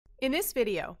In this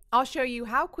video, I'll show you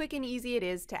how quick and easy it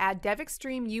is to add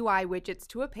DevExtreme UI widgets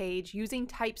to a page using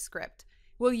TypeScript.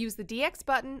 We'll use the DX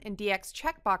button and DX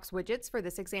checkbox widgets for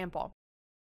this example.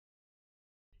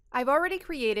 I've already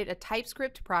created a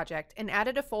TypeScript project and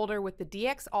added a folder with the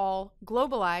DXAll,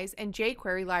 Globalize, and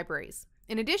jQuery libraries.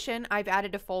 In addition, I've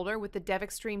added a folder with the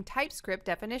DevExtreme TypeScript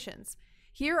definitions.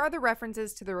 Here are the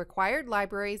references to the required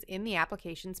libraries in the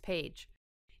applications page.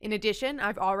 In addition,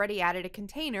 I've already added a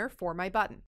container for my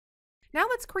button. Now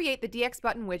let's create the DX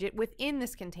button widget within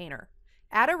this container.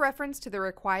 Add a reference to the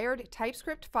required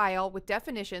TypeScript file with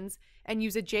definitions and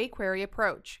use a jQuery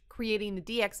approach, creating the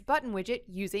DX button widget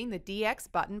using the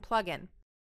DX button plugin.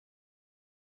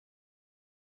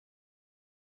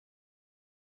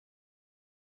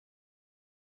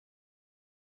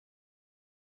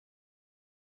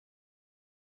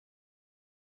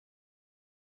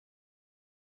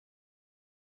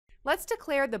 Let's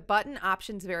declare the button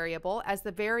options variable as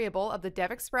the variable of the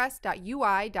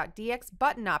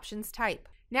DevExpress.UI.DXButtonOptions type.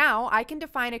 Now I can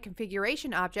define a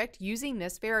configuration object using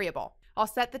this variable. I'll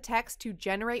set the text to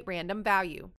generate random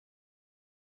value.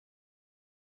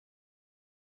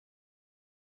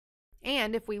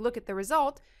 And if we look at the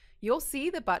result, you'll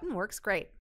see the button works great.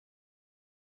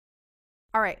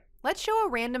 Alright, let's show a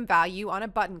random value on a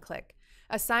button click.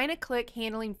 Assign a click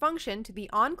handling function to the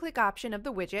on-click option of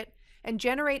the widget and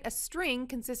generate a string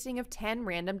consisting of 10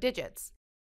 random digits.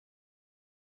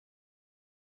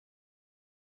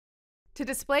 To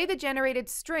display the generated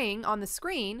string on the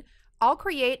screen, I'll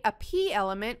create a P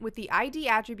element with the ID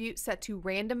attribute set to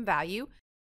random value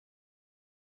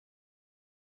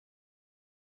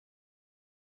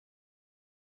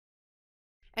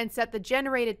and set the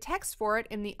generated text for it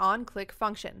in the on-click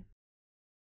function.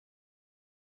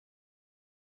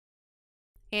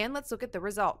 And let's look at the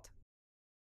result.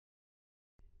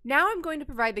 Now I'm going to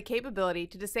provide the capability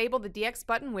to disable the DX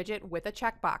button widget with a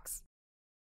checkbox.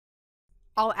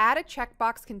 I'll add a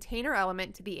checkbox container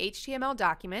element to the HTML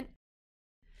document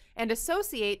and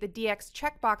associate the DX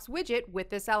checkbox widget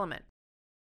with this element.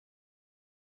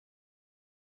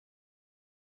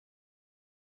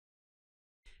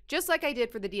 Just like I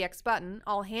did for the DX button,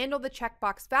 I'll handle the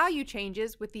checkbox value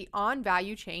changes with the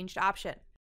onValueChanged option.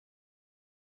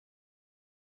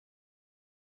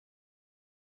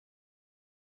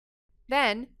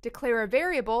 Then, declare a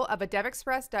variable of a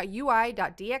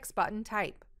DevExpress.UI.DX button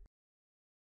type.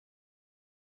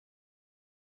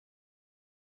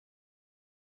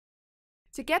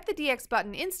 To get the DX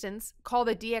button instance, call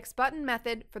the DX button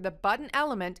method for the button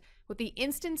element with the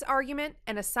instance argument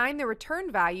and assign the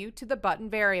return value to the button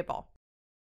variable.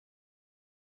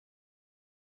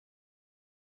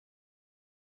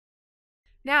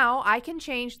 Now I can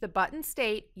change the button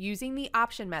state using the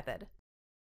option method.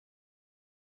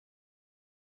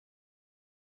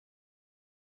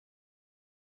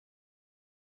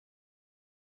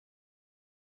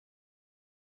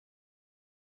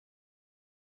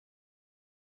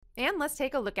 And let's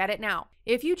take a look at it now.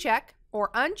 If you check or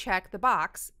uncheck the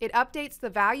box, it updates the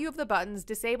value of the button's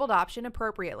disabled option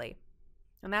appropriately.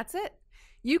 And that's it.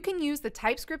 You can use the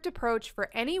TypeScript approach for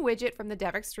any widget from the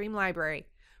DevExtreme library.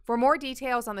 For more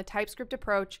details on the TypeScript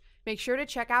approach, make sure to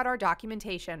check out our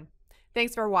documentation.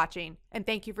 Thanks for watching, and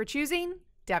thank you for choosing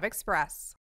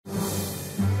DevExpress.